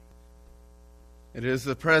It is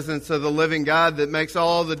the presence of the living God that makes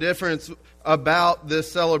all the difference about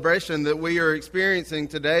this celebration that we are experiencing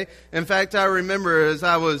today. In fact, I remember as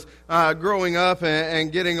I was growing up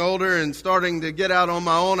and getting older and starting to get out on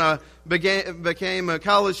my own, I became a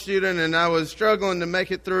college student, and I was struggling to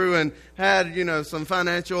make it through and had, some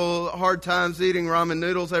financial hard times eating ramen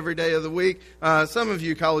noodles every day of the week. Some of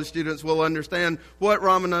you college students will understand what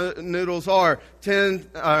ramen noodles are. 10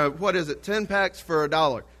 packs for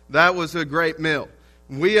 $1. That was a great meal.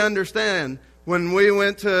 We understand when we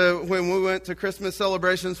went to Christmas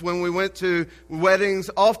celebrations, when we went to weddings,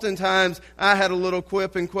 oftentimes I had a little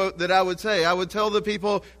quip and quote that I would say. I would tell the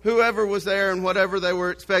people, whoever was there and whatever they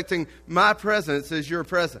were expecting, my presence is your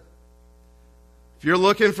present. If you're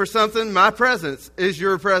looking for something, my presence is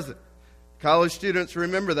your present. College students,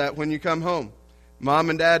 remember that when you come home.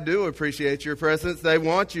 Mom and Dad do appreciate your presence. They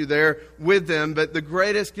want you there with them. But the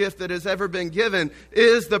greatest gift that has ever been given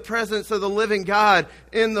is the presence of the living God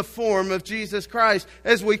in the form of Jesus Christ.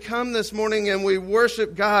 As we come this morning and we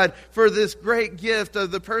worship God for this great gift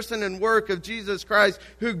of the person and work of Jesus Christ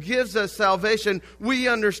who gives us salvation, we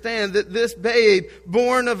understand that this babe,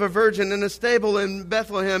 born of a virgin in a stable in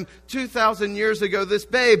Bethlehem 2,000 years ago, this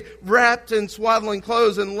babe wrapped in swaddling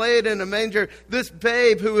clothes and laid in a manger, this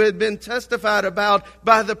babe who had been testified about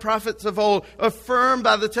by the prophets of old, affirmed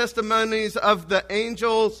by the testimonies of the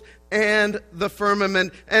angels and the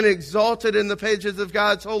firmament, and exalted in the pages of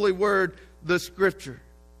God's holy word, the Scripture.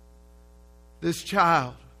 This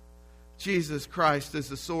child, Jesus Christ, is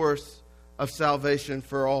the source of salvation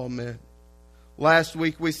for all men. Last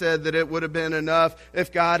week we said that it would have been enough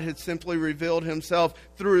if God had simply revealed Himself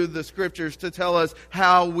through the Scriptures to tell us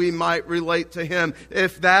how we might relate to Him.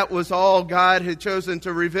 If that was all God had chosen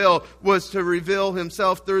to reveal, was to reveal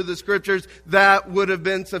Himself through the Scriptures, that would have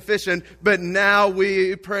been sufficient. But now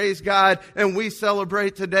we praise God and we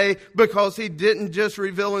celebrate today because He didn't just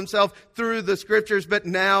reveal Himself through the Scriptures, but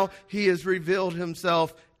now He has revealed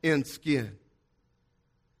Himself in skin.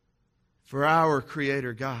 For our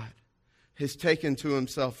Creator God has taken to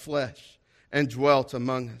Himself flesh and dwelt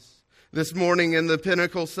among us. This morning in the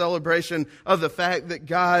pinnacle celebration of the fact that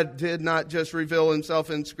God did not just reveal Himself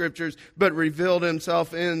in Scriptures, but revealed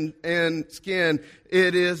Himself in skin,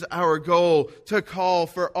 it is our goal to call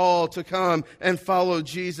for all to come and follow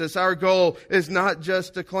Jesus. Our goal is not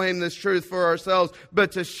just to claim this truth for ourselves,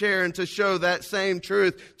 but to share and to show that same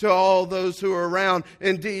truth to all those who are around.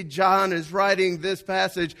 Indeed, John is writing this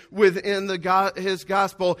passage within his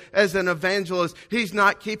gospel as an evangelist. He's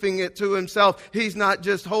not keeping it to himself. He's not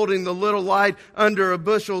just holding the little light under a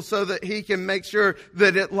bushel so that he can make sure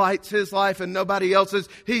that it lights his life and nobody else's.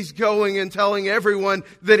 He's going and telling everyone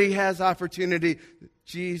that he has opportunity.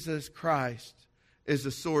 Jesus Christ is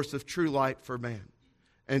the source of true light for man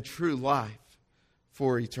and true life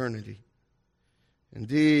for eternity.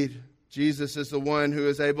 Indeed, Jesus is the one who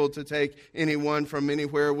is able to take anyone from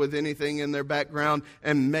anywhere with anything in their background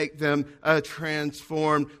and make them a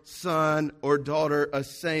transformed son or daughter, a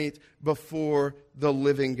saint before the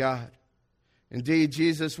living God. Indeed,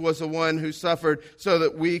 Jesus was the one who suffered so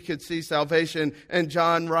that we could see salvation. And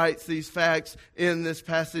John writes these facts in this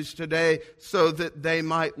passage today so that they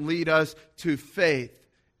might lead us to faith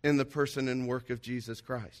in the person and work of Jesus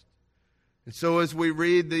Christ. And so as we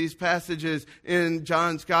read these passages in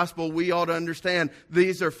John's gospel, we ought to understand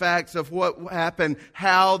these are facts of what happened,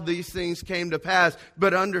 how these things came to pass.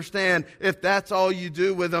 But understand, if that's all you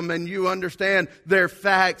do with them and you understand they're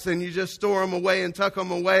facts and you just store them away and tuck them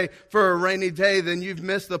away for a rainy day, then you've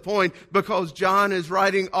missed the point, because John is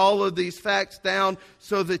writing all of these facts down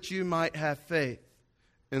so that you might have faith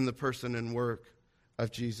in the person and work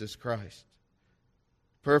of Jesus Christ.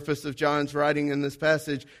 Purpose of John's writing in this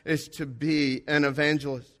passage is to be an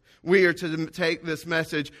evangelist. We are to take this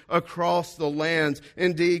message across the lands.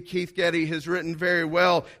 Indeed, Keith Getty has written very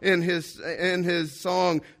well in his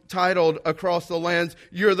song titled Across the Lands,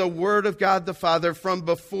 "You're the Word of God the Father from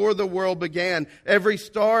before the world began. Every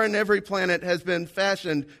star and every planet has been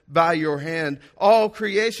fashioned by your hand. All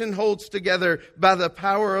creation holds together by the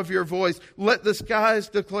power of your voice. Let the skies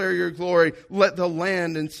declare your glory. Let the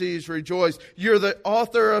land and seas rejoice. You're the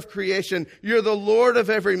author of creation. You're the Lord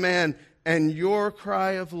of every man. And your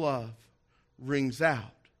cry of love rings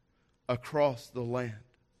out across the land."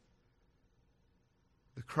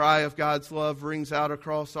 The cry of God's love rings out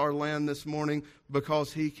across our land this morning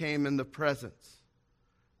because He came in the presence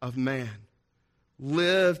of man,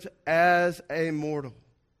 lived as a mortal,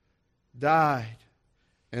 died,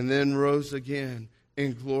 and then rose again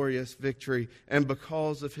in glorious victory. And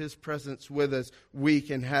because of His presence with us, we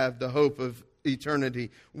can have the hope of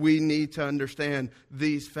eternity. We need to understand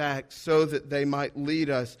these facts so that they might lead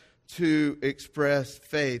us to express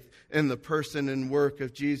faith in the person and work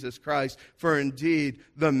of Jesus Christ. For indeed,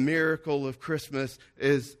 the miracle of Christmas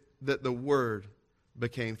is that the Word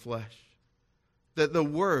became flesh. That the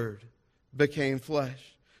Word became flesh.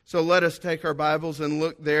 So let us take our Bibles and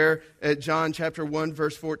look there at John chapter 1,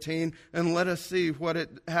 verse 14, and let us see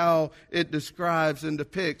how it describes and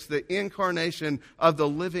depicts the incarnation of the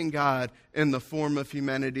living God in the form of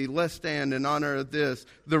humanity. Let's stand in honor of this,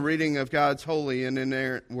 the reading of God's holy and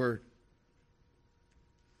inerrant word.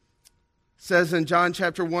 It says in John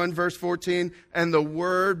chapter 1, verse 14, "And the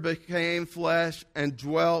Word became flesh and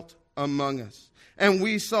dwelt among us. And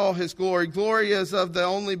we saw His glory. Glory as of the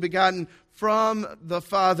only begotten from the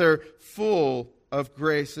Father, full of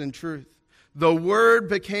grace and truth. The Word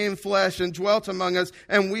became flesh and dwelt among us,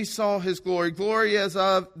 and we saw His glory. Glory as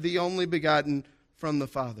of the only begotten from the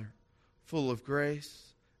Father, full of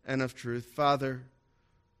grace and of truth." Father,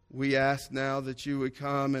 we ask now that you would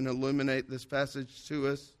come and illuminate this passage to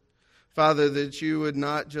us. Father, that you would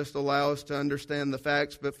not just allow us to understand the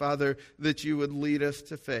facts, but Father, that you would lead us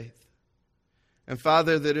to faith. And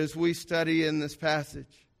Father, that as we study in this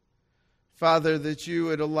passage, Father, that you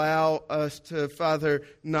would allow us to, Father,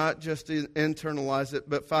 not just internalize it,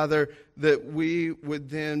 but Father, that we would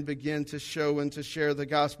then begin to show and to share the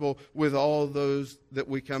gospel with all those that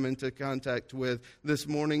we come into contact with. This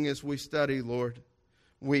morning as we study, Lord,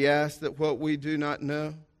 we ask that what we do not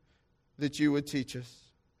know, that you would teach us.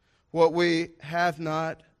 What we have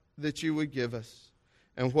not, that you would give us.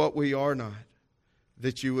 And what we are not,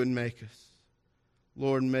 that you would make us.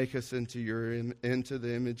 Lord, make us into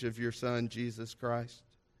the image of your Son, Jesus Christ.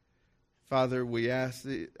 Father, we ask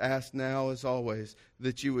now, as always,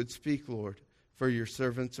 that you would speak, Lord, for your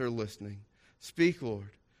servants are listening. Speak,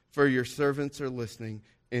 Lord, for your servants are listening.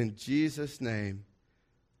 In Jesus' name,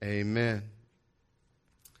 amen.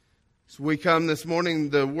 As we come this morning,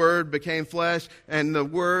 the Word became flesh, and the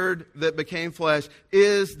Word that became flesh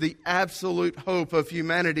is the absolute hope of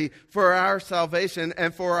humanity for our salvation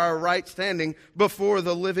and for our right standing before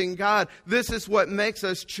the living God. This is what makes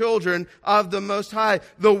us children of the Most High.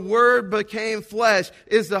 The Word became flesh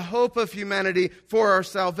is the hope of humanity for our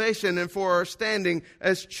salvation and for our standing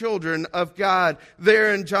as children of God.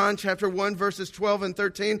 There in John chapter 1, verses 12 and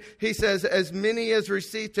 13, he says, "As many as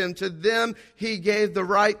received him, to them he gave the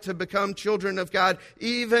right to become children of God,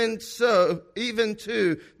 even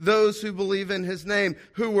to those who believe in his name,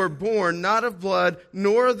 who were born not of blood,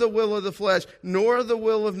 nor of the will of the flesh, nor the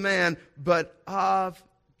will of man, but of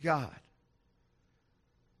God."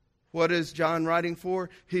 What is John writing for?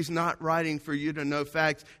 He's not writing for you to know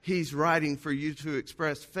facts. He's writing for you to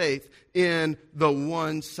express faith in the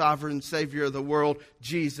one sovereign Savior of the world,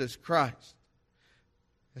 Jesus Christ.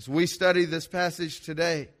 As we study this passage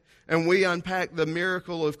today, and we unpack the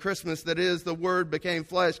miracle of Christmas that is the Word became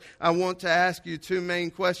flesh, I want to ask you two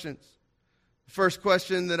main questions. The first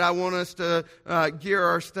question that I want us to gear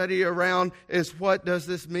our study around is, what does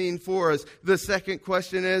this mean for us? The second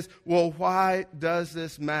question is, well, why does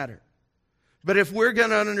this matter? But if we're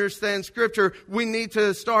going to understand Scripture, we need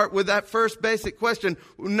to start with that first basic question.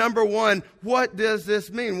 Number one, what does this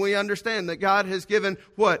mean? We understand that God has given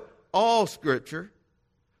what? All Scripture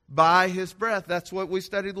by His breath. That's what we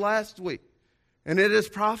studied last week. And it is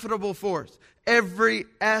profitable for us. Every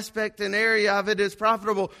aspect and area of it is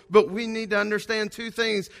profitable. But we need to understand two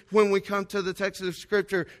things when we come to the text of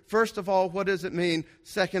Scripture. First of all, what does it mean?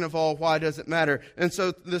 Second of all, why does it matter? And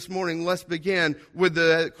so this morning, let's begin with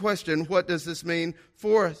the question, what does this mean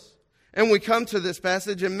for us? And we come to this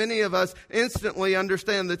passage, and many of us instantly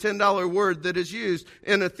understand the $10 word that is used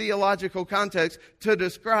in a theological context to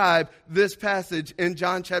describe this passage in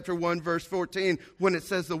John chapter 1, verse 14, when it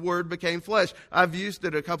says the Word became flesh. I've used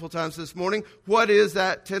it a couple times this morning. What is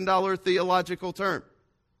that $10 theological term?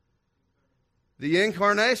 The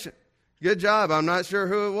incarnation. Good job. I'm not sure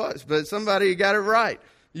who it was, but somebody got it right.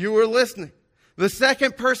 You were listening. The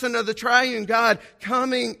second person of the triune God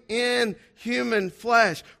coming in human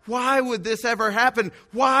flesh. Why would this ever happen?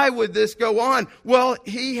 Why would this go on? Well,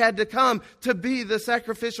 He had to come to be the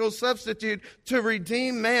sacrificial substitute to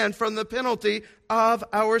redeem man from the penalty of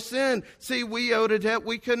our sin. See, we owed a debt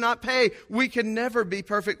we could not pay. We can never be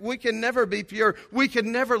perfect. We can never be pure. We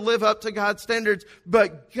can never live up to God's standards.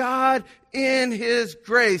 But God, in His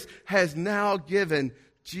grace, has now given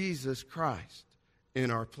Jesus Christ in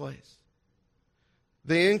our place.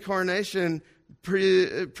 The incarnation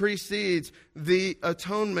precedes the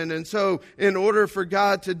atonement. And so in order for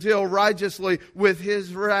God to deal righteously with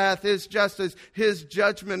his wrath, his justice, his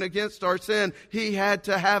judgment against our sin, he had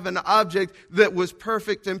to have an object that was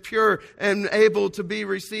perfect and pure and able to be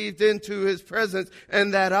received into his presence.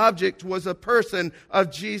 And that object was a person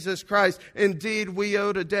of Jesus Christ. Indeed, we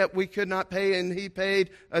owed a debt we could not pay, and he paid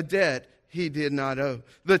a debt he did not owe.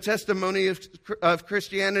 The testimony of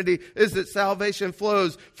Christianity is that salvation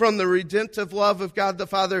flows from the redemptive love of God the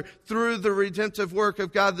Father through the redemptive work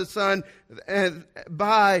of God the Son and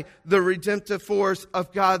by the redemptive force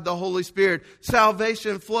of God the Holy Spirit.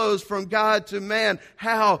 Salvation flows from God to man.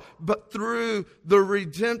 How? But through the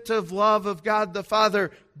redemptive love of God the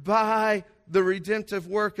Father by the redemptive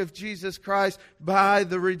work of Jesus Christ, by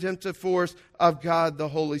the redemptive force of God the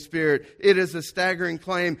Holy Spirit. It is a staggering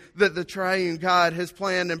claim that the triune God has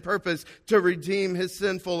planned and purposed to redeem his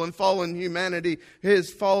sinful and fallen humanity,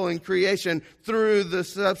 his fallen creation, through the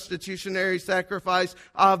substitutionary sacrifice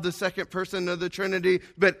of the second person of the Trinity.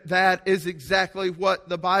 But that is exactly what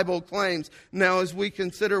the Bible claims. Now, as we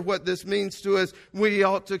consider what this means to us, we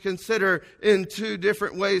ought to consider in two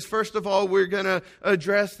different ways. First of all, we're going to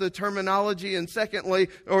address the terminology, and secondly,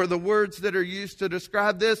 or the words that are used to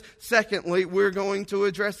describe this. Secondly, we're going to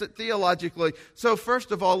address it theologically. So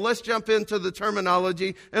first of all, let's jump into the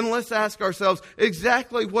terminology and let's ask ourselves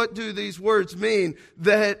exactly what do these words mean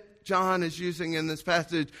that John is using in this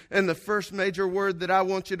passage. And the first major word that I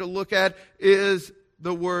want you to look at is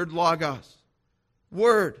the word logos.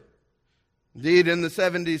 Word. Indeed, in the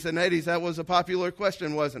 70s and 80s, that was a popular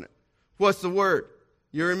question, wasn't it? What's the word?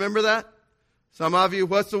 You remember that? Some of you,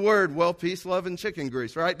 what's the word? Well, peace, love, and chicken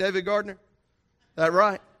grease. Right, David Gardner? That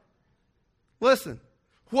right? Listen,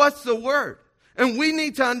 what's the word? And we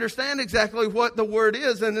need to understand exactly what the word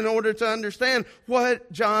is. And in order to understand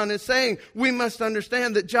what John is saying, we must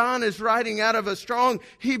understand that John is writing out of a strong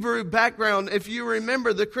Hebrew background. If you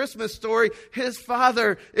remember the Christmas story, his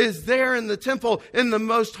father is there in the temple in the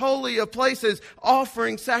most holy of places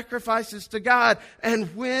offering sacrifices to God.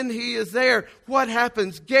 And when he is there, what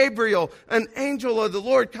happens? Gabriel, an angel of the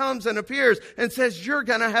Lord, comes and appears and says, you're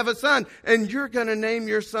going to have a son, and you're going to name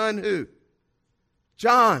your son who?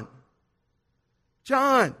 John.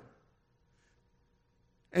 John.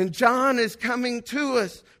 And John is coming to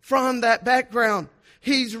us from that background.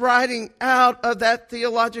 He's writing out of that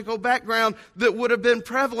theological background that would have been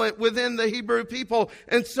prevalent within the Hebrew people.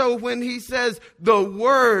 And so when he says the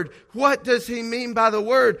word, what does he mean by the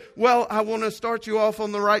word? Well, I want to start you off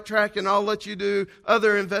on the right track, and I'll let you do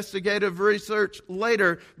other investigative research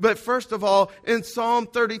later. But first of all, in Psalm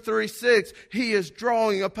 33:6, he is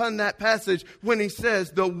drawing upon that passage when he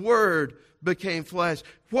says the word became flesh.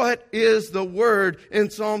 What is the word in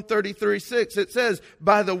Psalm 33:6? It says,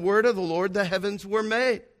 by the word of the Lord the heavens were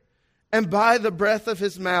made, and by the breath of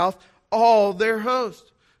his mouth all their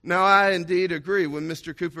host. Now, I indeed agree with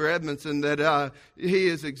Mr. Cooper Edmondson that he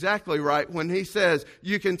is exactly right when he says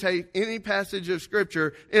you can take any passage of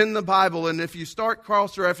Scripture in the Bible, and if you start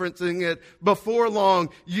cross-referencing it before long,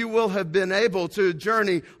 you will have been able to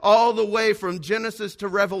journey all the way from Genesis to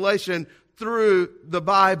Revelation through the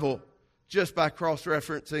Bible, just by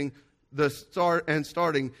cross-referencing the start and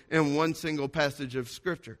starting in one single passage of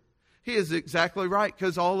Scripture. He is exactly right,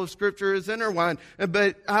 because all of Scripture is intertwined.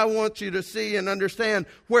 But I want you to see and understand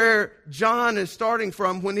where John is starting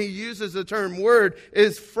from when he uses the term word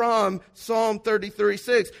is from Psalm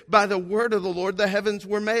 33:6. By the word of the Lord the heavens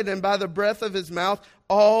were made, and by the breath of his mouth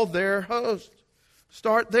all their host.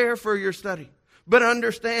 Start there for your study. But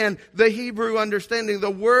understand the Hebrew understanding. The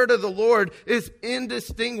word of the Lord is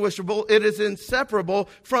indistinguishable. It is inseparable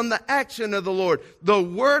from the action of the Lord. The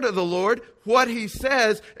word of the Lord, what he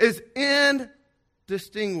says, is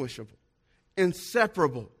indistinguishable,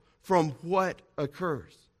 inseparable from what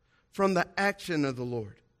occurs, from the action of the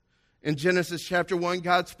Lord. In Genesis chapter 1,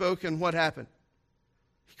 God spoke, and what happened?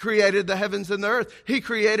 Created the heavens and the earth. He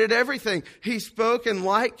created everything. He spoke and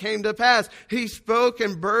light came to pass. He spoke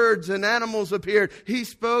and birds and animals appeared. He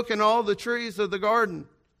spoke and all the trees of the garden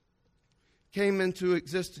came into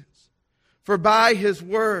existence. For by his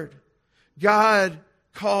word, God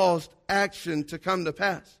caused action to come to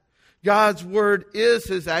pass. God's word is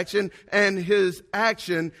his action, and his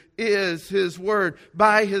action is his word.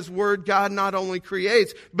 By his word, God not only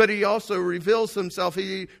creates, but he also reveals himself.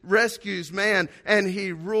 He rescues man, and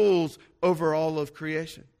he rules over all of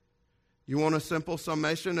creation. You want a simple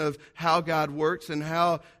summation of how God works and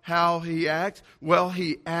how he acts? Well,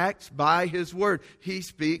 he acts by his word. He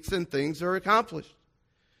speaks and things are accomplished.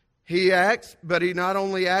 He acts, but he not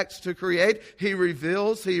only acts to create, he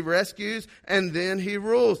reveals, he rescues, and then he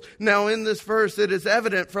rules. Now in this verse, it is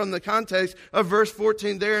evident from the context of verse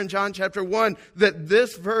 14 there in John chapter 1 that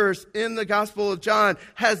this verse in the Gospel of John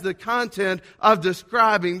has the content of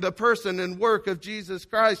describing the person and work of Jesus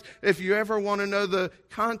Christ. If you ever want to know the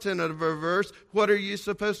content of a verse, what are you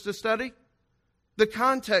supposed to study? The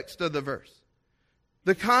context of the verse.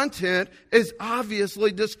 The content is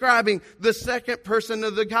obviously describing the second person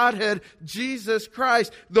of the Godhead, Jesus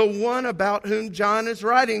Christ, the one about whom John is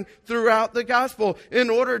writing throughout the gospel. In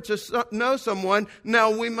order to know someone, now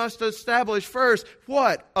we must establish first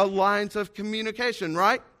what? A lines of communication,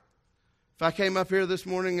 right? If I came up here this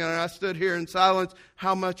morning and I stood here in silence,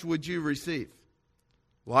 how much would you receive?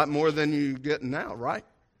 A lot more than you get now, right?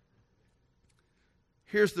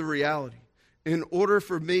 Here's the reality. In order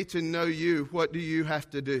for me to know you, what do you have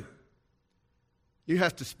to do? You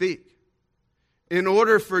have to speak. In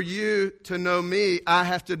order for you to know me, I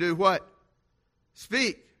have to do what?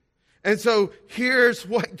 Speak. And so here's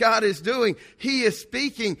what God is doing. He is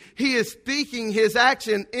speaking. He is speaking His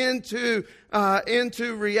action into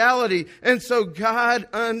reality. And so God,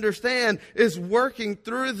 understand, is working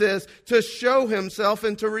through this to show Himself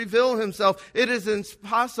and to reveal Himself. It is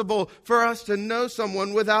impossible for us to know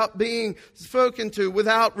someone without being spoken to,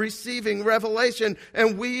 without receiving revelation.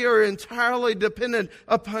 And we are entirely dependent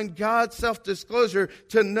upon God's self-disclosure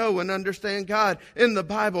to know and understand God. In the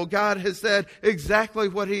Bible, God has said exactly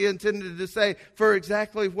what He intended to say for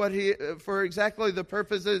exactly the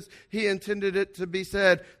purposes He intended it to be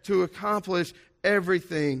said, to accomplish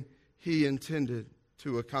everything He intended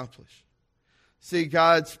to accomplish. See,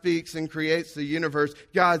 God speaks and creates the universe.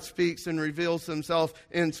 God speaks and reveals Himself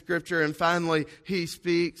in Scripture. And finally, He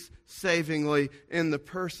speaks savingly in the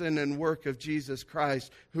person and work of Jesus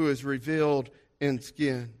Christ, who is revealed in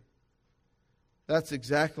skin. That's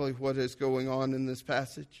exactly what is going on in this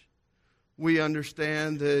passage. We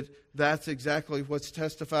understand that that's exactly what's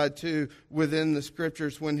testified to within the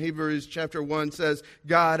Scriptures when Hebrews chapter 1 says,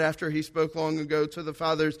 God, after He spoke long ago to the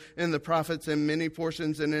fathers and the prophets in many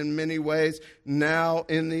portions and in many ways, now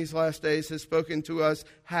in these last days has spoken to us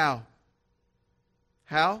how?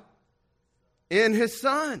 How? In His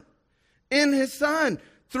Son. In His Son,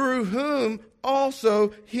 through whom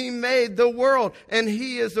also He made the world, and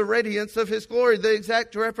He is the radiance of His glory, the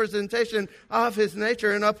exact representation of His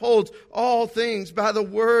nature, and upholds all things by the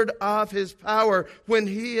word of His power. When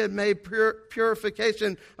He had made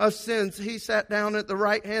purification of sins, He sat down at the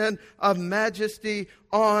right hand of majesty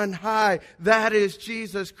on high. That is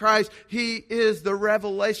Jesus Christ. He is the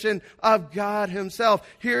revelation of God Himself.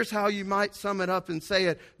 Here's how you might sum it up and say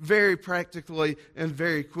it very practically and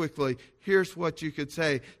very quickly. Here's what you could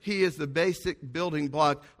say. He is the basic building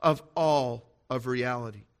block of all of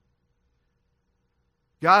reality.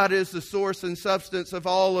 God is the source and substance of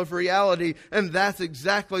all of reality, and that's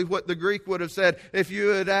exactly what the Greek would have said if you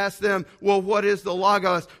had asked them, well, what is the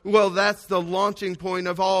Logos? Well, that's the launching point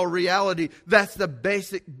of all reality. That's the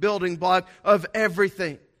basic building block of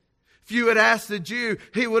everything. If you had asked the Jew,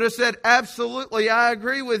 he would have said, absolutely, I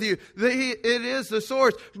agree with you. It is the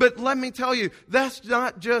source. But let me tell you, that's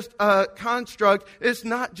not just a construct. It's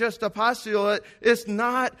not just a postulate. It's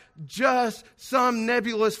not just some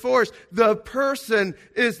nebulous force. The person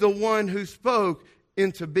is the one who spoke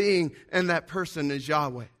into being, and that person is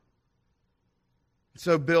Yahweh.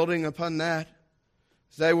 So building upon that,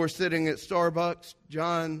 as they were sitting at Starbucks,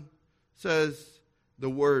 John says, the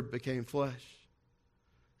Word became flesh.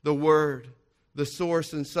 The Word, the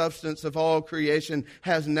source and substance of all creation,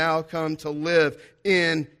 has now come to live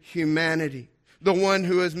in humanity. The one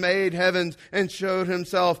who has made heavens and showed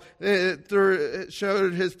Himself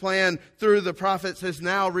showed His plan through the prophets has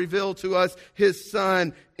now revealed to us His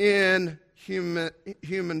Son in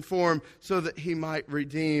human form so that He might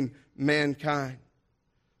redeem mankind.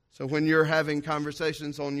 So when you're having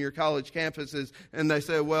conversations on your college campuses and they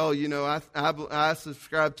say, well, you know, I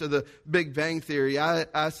subscribe to the Big Bang Theory.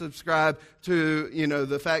 I subscribe to, you know,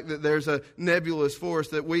 the fact that there's a nebulous force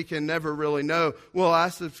that we can never really know. Well, I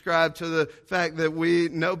subscribe to the fact that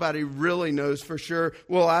nobody really knows for sure.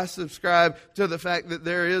 Well, I subscribe to the fact that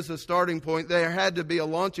there is a starting point. There had to be a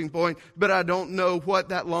launching point, but I don't know what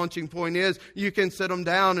that launching point is. You can sit them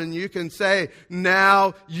down and you can say,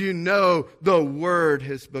 now you know the Word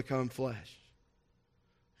has become flesh.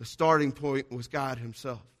 The starting point was God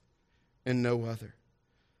Himself and no other.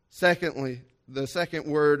 Secondly, the second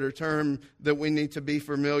word or term that we need to be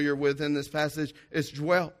familiar with in this passage is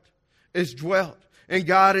dwelt. is dwelt. And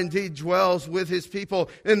God indeed dwells with his people.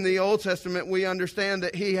 In the Old Testament, we understand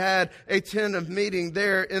that he had a tent of meeting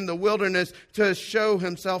there in the wilderness to show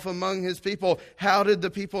himself among his people. How did the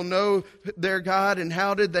people know their God, and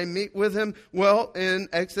how did they meet with him? Well, in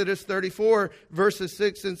Exodus 34, verses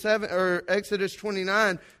 6 and 7, or Exodus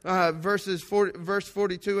 29, verse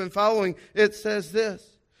 42 and following, it says this: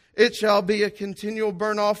 "It shall be a continual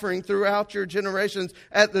burnt offering throughout your generations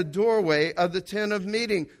at the doorway of the tent of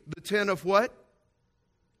meeting." The tent of what?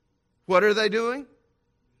 What are they doing?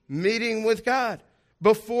 Meeting with God.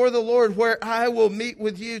 Before the Lord, where I will meet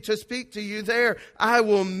with you to speak to you there. I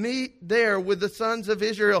will meet there with the sons of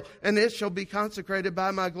Israel, and it shall be consecrated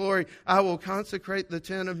by my glory. I will consecrate the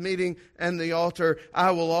tent of meeting and the altar.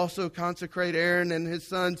 I will also consecrate Aaron and his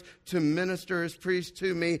sons to minister as priests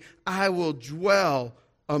to me. I will dwell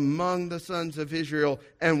among the sons of Israel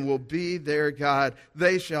and will be their God.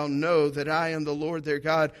 They shall know that I am the Lord their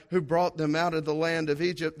God, who brought them out of the land of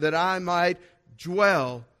Egypt, that I might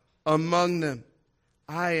dwell among them.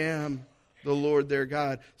 I am the Lord their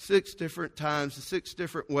God. 6 different times, 6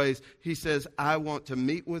 different ways, he says, I want to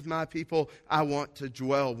meet with my people. I want to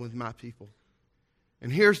dwell with my people. And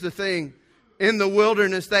here's the thing. In the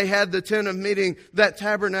wilderness, they had the tent of meeting, that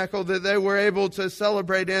tabernacle that they were able to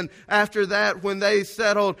celebrate in. After that, when they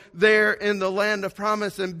settled there in the land of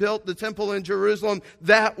promise and built the temple in Jerusalem,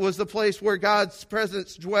 that was the place where God's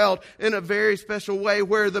presence dwelt in a very special way,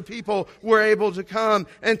 where the people were able to come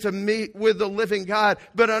and to meet with the living God.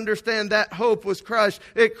 But understand, that hope was crushed.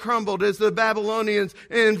 It crumbled as the Babylonians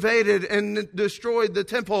invaded and destroyed the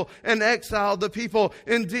temple and exiled the people.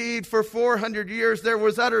 Indeed, for 400 years, there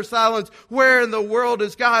was utter silence. Where in the world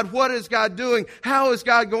is God? What is God doing? How is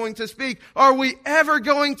God going to speak? Are we ever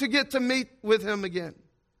going to get to meet with him again?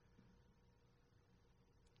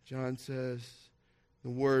 John says, the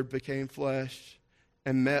Word became flesh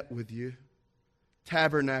and met with you,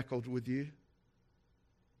 tabernacled with you,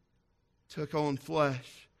 took on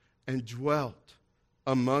flesh and dwelt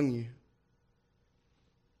among you.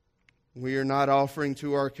 We are not offering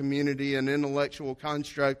to our community an intellectual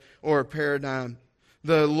construct or a paradigm.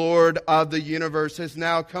 The Lord of the universe has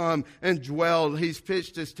now come and dwelled. He's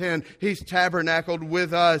pitched his tent. He's tabernacled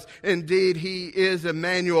with us. Indeed, he is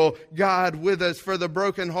Emmanuel, God with us, for the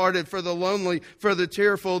brokenhearted, for the lonely, for the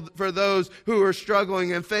tearful, for those who are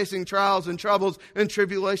struggling and facing trials and troubles and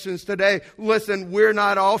tribulations today. Listen, we're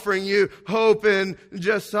not offering you hope in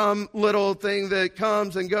just some little thing that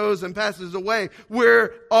comes and goes and passes away.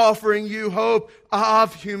 We're offering you hope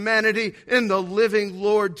of humanity in the living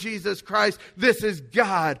Lord Jesus Christ. This is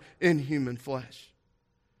God in human flesh.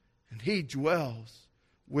 And he dwells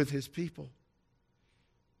with his people.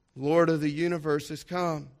 Lord of the universe has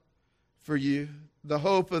come for you. The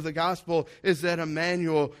hope of the gospel is that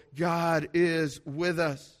Emmanuel, God is with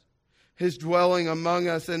us. His dwelling among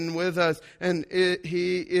us and with us. And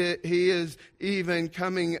he is even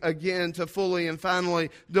coming again to fully and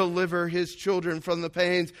finally deliver his children from the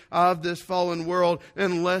pains of this fallen world.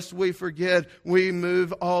 Unless we forget, we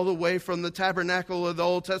move all the way from the tabernacle of the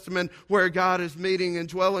Old Testament, where God is meeting and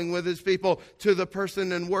dwelling with his people, to the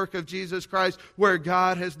person and work of Jesus Christ, where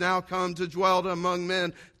God has now come to dwell among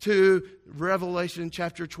men, to Revelation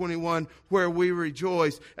chapter 21, where we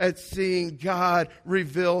rejoice at seeing God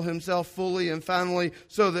reveal himself fully and finally,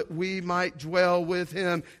 so that we might dwell with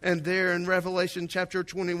him. And there in Revelation chapter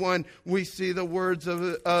 21, we see the words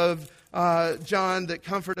of John that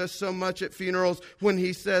comfort us so much at funerals, when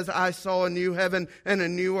he says, I saw a new heaven and a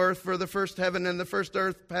new earth, for the first heaven and the first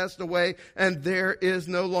earth passed away, and there is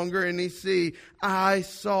no longer any sea. I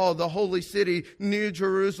saw the holy city, New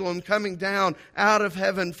Jerusalem, coming down out of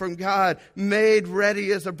heaven from God, made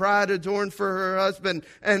ready as a bride adorned for her husband.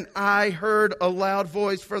 And I heard a loud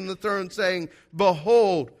voice from the throne saying,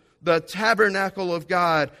 Behold, the tabernacle of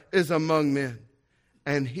God is among men,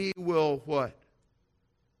 and he will what?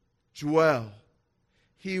 Dwell.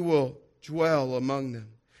 He will dwell among them.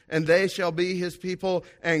 And they shall be his people,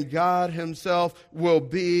 and God himself will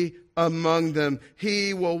be among them.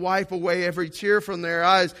 He will wipe away every tear from their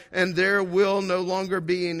eyes, and there will no longer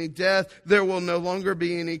be any death. There will no longer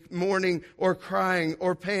be any mourning or crying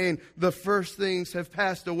or pain. The first things have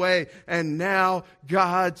passed away, and now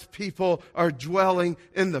God's people are dwelling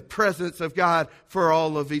in the presence of God for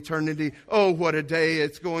all of eternity. Oh, what a day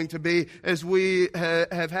it's going to be, as we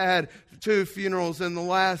have had 2 funerals in the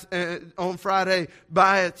last on Friday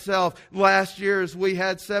by itself. Last year's we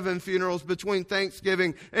had 7 funerals between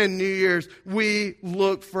Thanksgiving and New Year's. We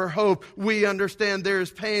look for hope. We understand there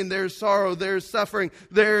is pain, there is sorrow, there is suffering,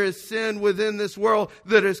 there is sin within this world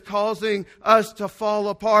that is causing us to fall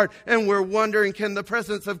apart. And we're wondering, can the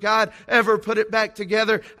presence of God ever put it back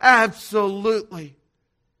together? Absolutely.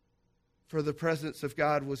 For the presence of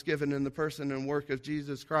God was given in the person and work of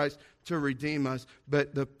Jesus Christ to redeem us.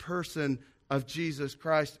 But the person of Jesus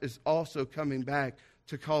Christ is also coming back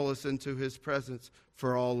to call us into His presence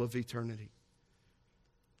for all of eternity.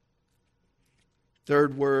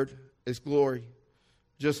 Third word is glory.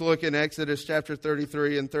 Just look in Exodus chapter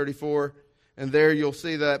 33 and 34. And there you'll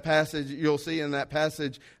see that passage. You'll see in that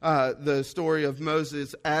passage the story of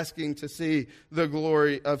Moses asking to see the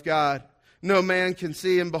glory of God. No man can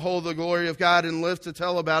see and behold the glory of God and live to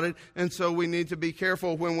tell about it. And so we need to be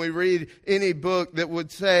careful when we read any book that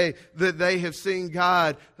would say that they have seen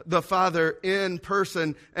God the Father in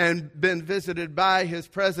person and been visited by His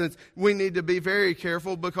presence. We need to be very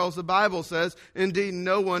careful because the Bible says, indeed,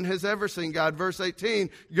 no one has ever seen God. Verse 18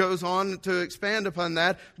 goes on to expand upon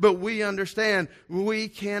that. But we understand we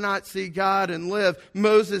cannot see God and live.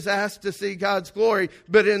 Moses asked to see God's glory.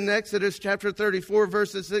 But in Exodus chapter 34,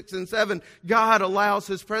 verses 6 and 7, God allows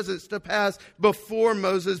His presence to pass before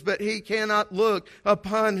Moses, but he cannot look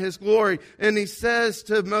upon His glory. And He says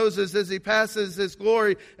to Moses as he passes His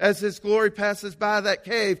glory, as His glory passes by that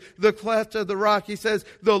cave, the cleft of the rock, He says,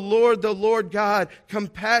 the Lord God,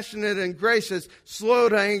 compassionate and gracious, slow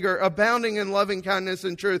to anger, abounding in loving kindness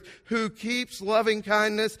and truth, who keeps loving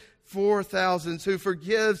kindness for thousands, who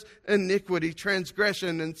forgives iniquity,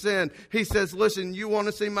 transgression, and sin. He says, listen, you want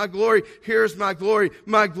to see my glory? Here's my glory.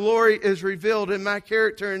 My glory is revealed in my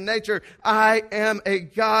character and nature. I am a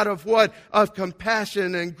God of what? Of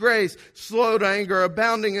compassion and grace, slow to anger,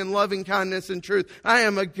 abounding in loving kindness and truth. I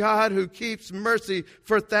am a God who keeps mercy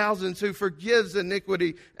for thousands, who forgives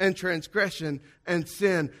iniquity and transgression and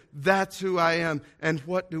sin. That's who I am. And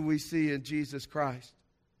what do we see in Jesus Christ?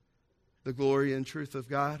 The glory and truth of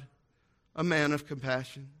God. A man of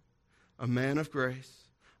compassion, a man of grace,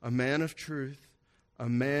 a man of truth, a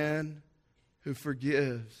man who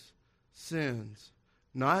forgives sins,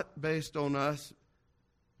 not based on us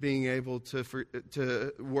being able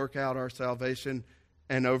to work out our salvation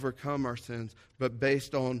and overcome our sins, but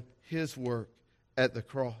based on His work at the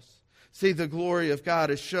cross. See, the glory of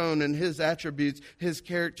God is shown in His attributes, His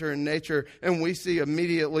character and nature. And we see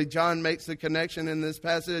immediately, John makes the connection in this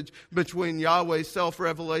passage between Yahweh's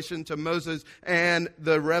self-revelation to Moses and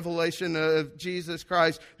the revelation of Jesus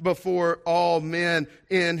Christ before all men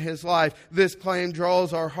in His life. This claim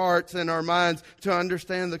draws our hearts and our minds to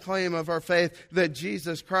understand the claim of our faith that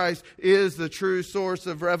Jesus Christ is the true source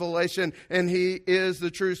of revelation and He is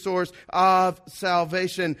the true source of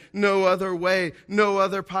salvation. No other way, no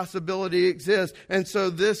other possibility exists. And so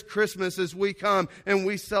this Christmas, as we come and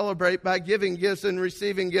we celebrate by giving gifts and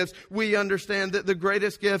receiving gifts, we understand that the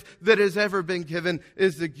greatest gift that has ever been given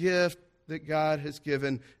is the gift that God has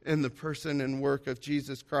given in the person and work of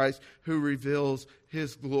Jesus Christ, who reveals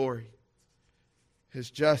His glory, His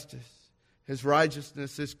justice, His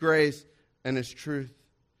righteousness, His grace, and His truth.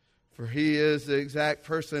 For He is the exact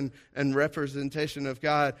person and representation of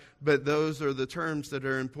God. But those are the terms that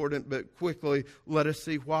are important. But quickly, let us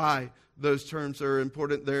see why those terms are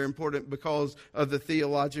important. They're important because of the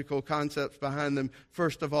theological concepts behind them.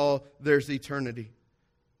 First of all, there's eternity.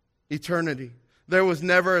 Eternity. There was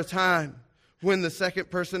never a time when the second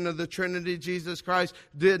person of the Trinity, Jesus Christ,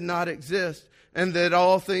 did not exist, and that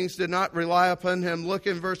all things did not rely upon Him. Look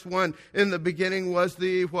in verse 1. In the beginning was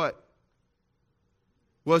the what?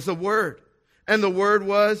 Was the Word. And the Word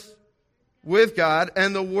was with God,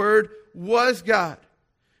 and the Word was God.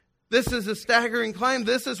 This is a staggering claim.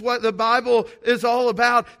 This is what the Bible is all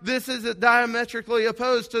about. This is diametrically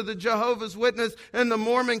opposed to the Jehovah's Witness and the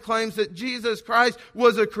Mormon claims that Jesus Christ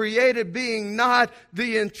was a created being, not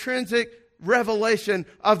the intrinsic revelation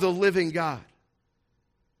of the living God.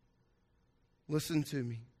 Listen to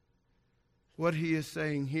me. What he is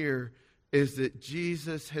saying here is that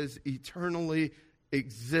Jesus has eternally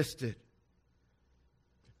existed.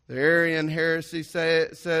 The Arian heresy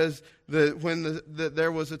says that that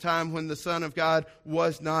there was a time when the Son of God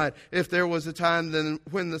was not. If there was a time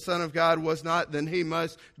when the Son of God was not, then He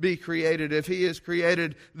must be created. If He is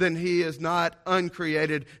created, then He is not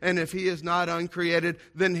uncreated. And if He is not uncreated,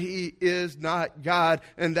 then He is not God.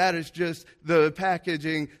 And that is just the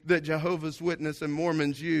packaging that Jehovah's Witnesses and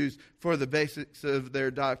Mormons use for the basics of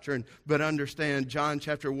their doctrine. But understand, John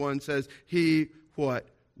chapter 1 says He, what?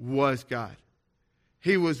 Was God.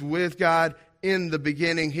 He was with God in the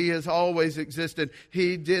beginning. He has always existed.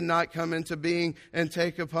 He did not come into being and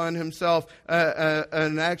take upon himself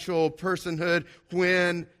an actual personhood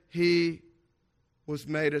when he was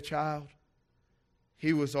made a child.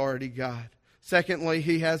 He was already God. Secondly,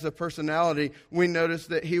 he has a personality. We notice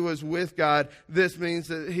that he was with God. This means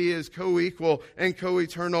that he is co-equal and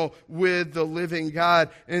co-eternal with the living God.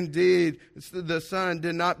 Indeed, the Son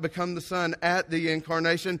did not become the Son at the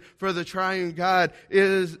incarnation, for the triune God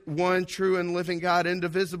is one true and living God,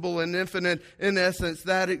 indivisible and infinite in essence,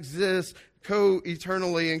 that exists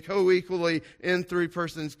co-eternally and co-equally in three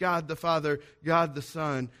persons: God the Father, God the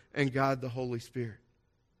Son, and God the Holy Spirit.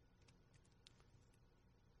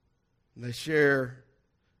 They share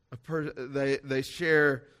they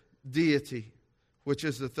share deity, which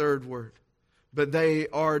is the third word, but they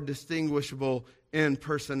are distinguishable in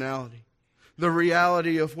personality. The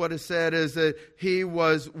reality of what is said is that he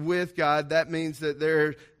was with God. That means that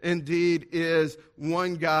there indeed is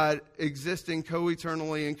one God existing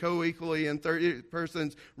co-eternally and co-equally in 30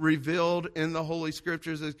 persons, revealed in the Holy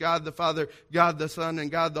Scriptures as God the Father, God the Son,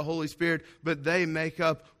 and God the Holy Spirit. But they make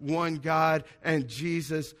up one God, and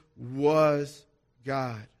Jesus was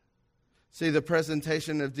God. See, the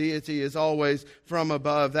presentation of deity is always from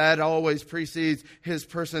above. That always precedes his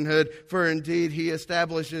personhood. For indeed,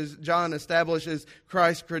 John establishes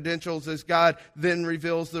Christ's credentials as God, then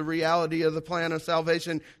reveals the reality of the plan of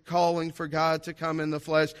salvation, calling for God to come in the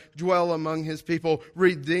flesh, dwell among his people,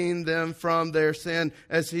 redeem them from their sin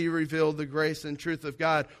as he revealed the grace and truth of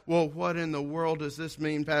God. Well, what in the world does this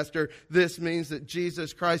mean, Pastor? This means that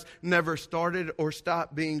Jesus Christ never started or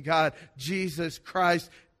stopped being God. Jesus Christ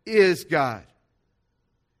is God.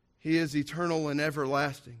 He is eternal and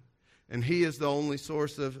everlasting. And he is the only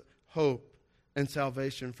source of hope and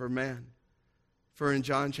salvation for man. For in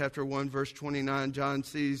John chapter 1, verse 29, John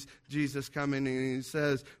sees Jesus coming and he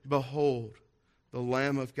says, "Behold, the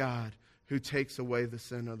Lamb of God who takes away the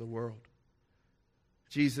sin of the world."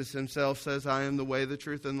 Jesus himself says, "I am the way, the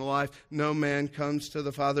truth, and the life. No man comes to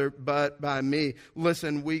the Father but by me."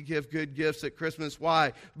 Listen, we give good gifts at Christmas.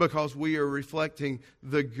 Why? Because we are reflecting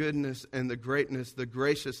the goodness and the greatness, the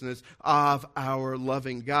graciousness of our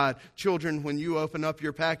loving God. Children, when you open up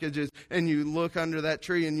your packages and you look under that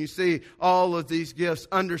tree and you see all of these gifts,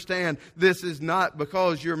 understand this is not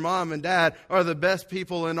because your mom and dad are the best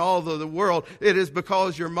people in all of the world. It is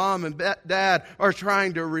because your mom and dad are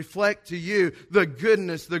trying to reflect to you the goodness,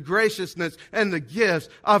 the graciousness, and the gifts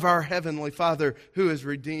of our Heavenly Father, who has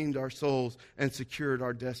redeemed our souls and secured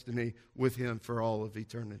our destiny with him for all of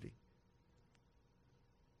eternity.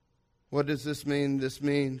 What does this mean? This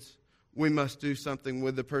means we must do something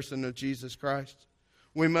with the person of Jesus Christ.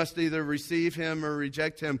 We must either receive him or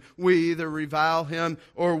reject him. We either revile him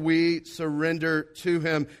or we surrender to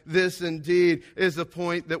him. This indeed is a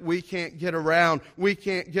point that we can't get around. We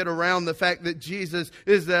can't get around the fact that Jesus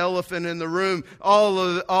is the elephant in the room. All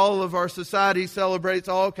of our society celebrates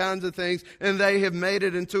all kinds of things, and they have made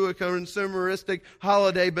it into a consumeristic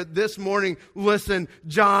holiday. But this morning, listen,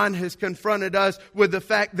 John has confronted us with the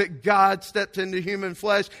fact that God stepped into human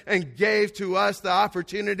flesh and gave to us the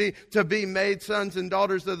opportunity to be made sons and daughters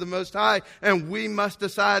of the Most High, and we must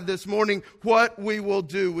decide this morning what we will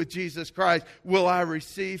do with Jesus Christ. Will I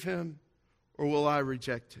receive him or will I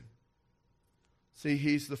reject him? See,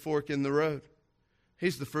 he's the fork in the road.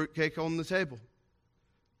 He's the fruitcake on the table.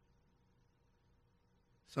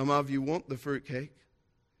 Some of you want the fruitcake.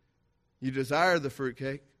 You desire the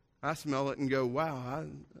fruitcake. I smell it and go, wow,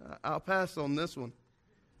 I'll pass on this one.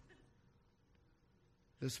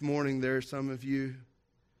 This morning there are some of you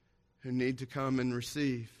who need to come and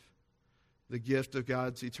receive the gift of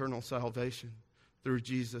God's eternal salvation through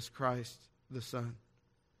Jesus Christ, the Son.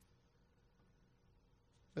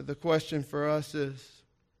 But the question for us is,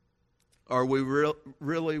 are we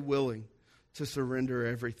really willing to surrender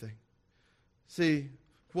everything? See,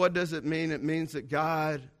 what does it mean? It means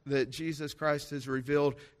that Jesus Christ has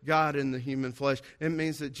revealed God in the human flesh. It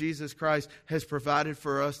means that Jesus Christ has provided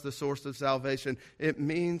for us the source of salvation. It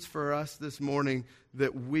means for us this morning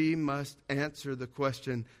that we must answer the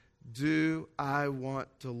question, do I want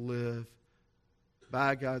to live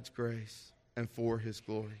by God's grace and for his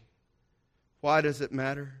glory? Why does it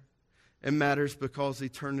matter? It matters because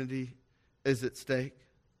eternity is at stake.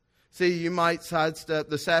 See, you might sidestep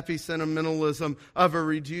the sappy sentimentalism of a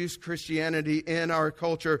reduced Christianity in our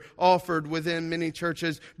culture offered within many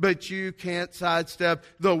churches, but you can't sidestep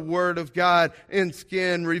the Word of God in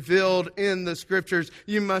skin revealed in the Scriptures.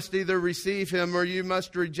 You must either receive Him or you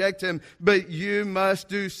must reject Him, but you must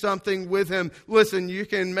do something with Him. Listen, you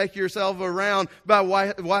can make yourself around by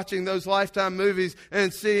watching those Lifetime movies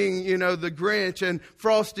and seeing, the Grinch and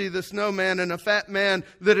Frosty the Snowman and a fat man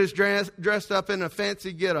that is dressed up in a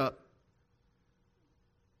fancy getup.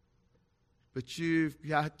 But you've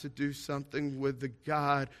got to do something with the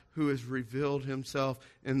God who has revealed Himself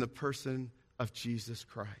in the person of Jesus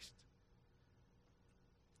Christ.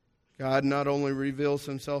 God not only reveals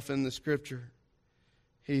Himself in the Scripture,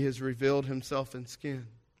 He has revealed Himself in skin.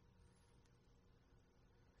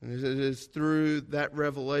 And it is through that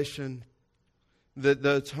revelation that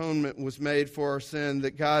the atonement was made for our sin,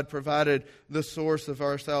 that God provided the source of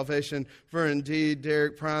our salvation. For indeed,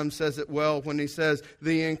 Derek Prime says it well when he says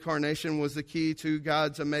the incarnation was the key to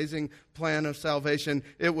God's amazing plan of salvation.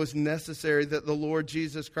 It was necessary that the Lord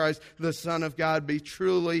Jesus Christ, the Son of God, be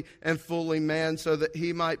truly and fully man so that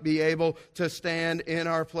He might be able to stand in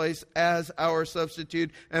our place as our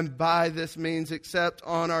substitute and by this means accept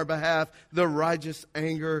on our behalf the righteous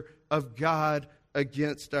anger of God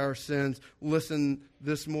against our sins. Listen,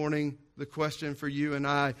 this morning, the question for you and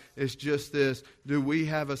I is just this. Do we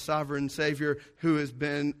have a sovereign Savior who has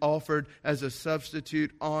been offered as a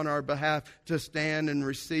substitute on our behalf to stand and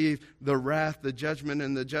receive the wrath, the judgment,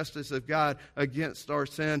 and the justice of God against our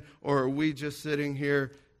sin? Or are we just sitting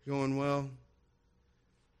here going, well,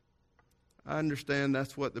 I understand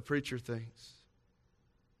that's what the preacher thinks,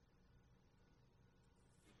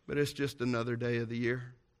 but it's just another day of the year.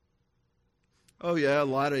 Oh yeah, a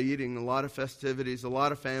lot of eating, a lot of festivities, a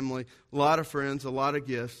lot of family, a lot of friends, a lot of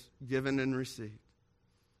gifts given and received.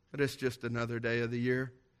 But it's just another day of the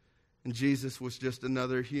year. And Jesus was just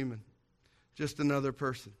another human, just another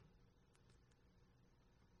person.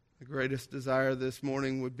 The greatest desire this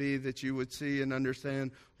morning would be that you would see and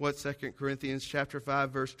understand what 2 Corinthians chapter 5,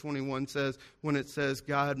 verse 21 says when it says,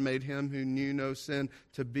 God made Him who knew no sin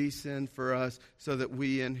to be sin for us so that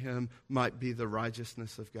we in Him might be the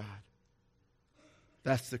righteousness of God.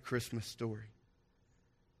 That's the Christmas story.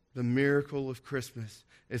 The miracle of Christmas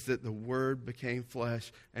is that the Word became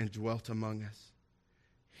flesh and dwelt among us.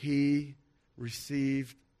 He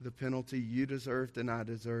received the penalty you deserved and I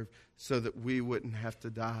deserved so that we wouldn't have to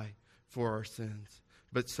die for our sins,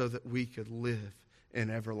 but so that we could live in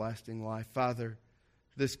everlasting life. Father,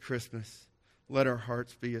 this Christmas, let our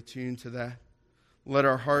hearts be attuned to that. Let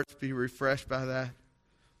our hearts be refreshed by that.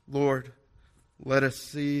 Lord, let us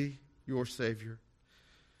see your Savior.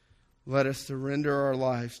 Let us surrender our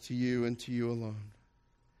lives to you and to you alone.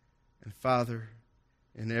 And Father,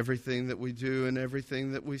 in everything that we do and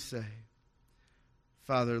everything that we say,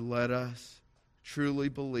 Father, let us truly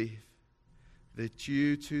believe that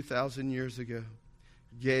you 2,000 years ago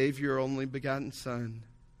gave your only begotten Son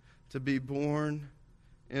to be born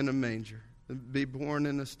in a manger, to be born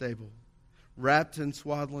in a stable, wrapped in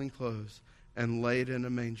swaddling clothes, and laid in a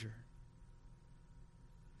manger.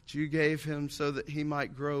 You gave Him so that He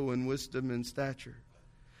might grow in wisdom and stature,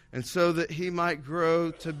 and so that He might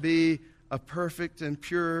grow to be a perfect and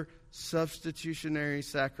pure substitutionary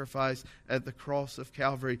sacrifice at the cross of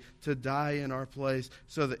Calvary, to die in our place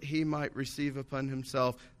so that He might receive upon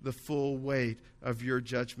Himself the full weight of your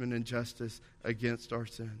judgment and justice against our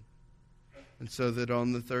sin. And so that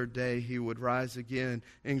on the third day He would rise again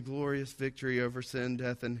in glorious victory over sin,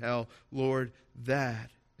 death, and hell. Lord,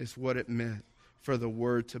 that is what it meant for the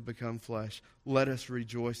Word to become flesh. Let us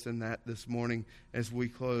rejoice in that this morning as we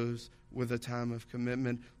close with a time of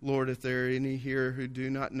commitment. Lord, if there are any here who do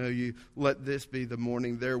not know you, let this be the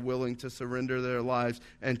morning they're willing to surrender their lives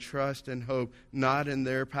and trust and hope, not in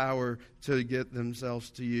their power to get themselves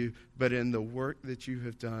to you, but in the work that you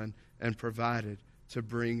have done and provided to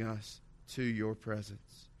bring us to your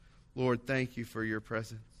presence. Lord, thank you for your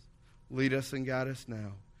presence. Lead us and guide us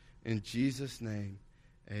now. In Jesus' name,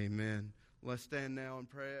 amen. Let's stand now and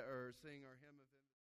pray or sing our hymn.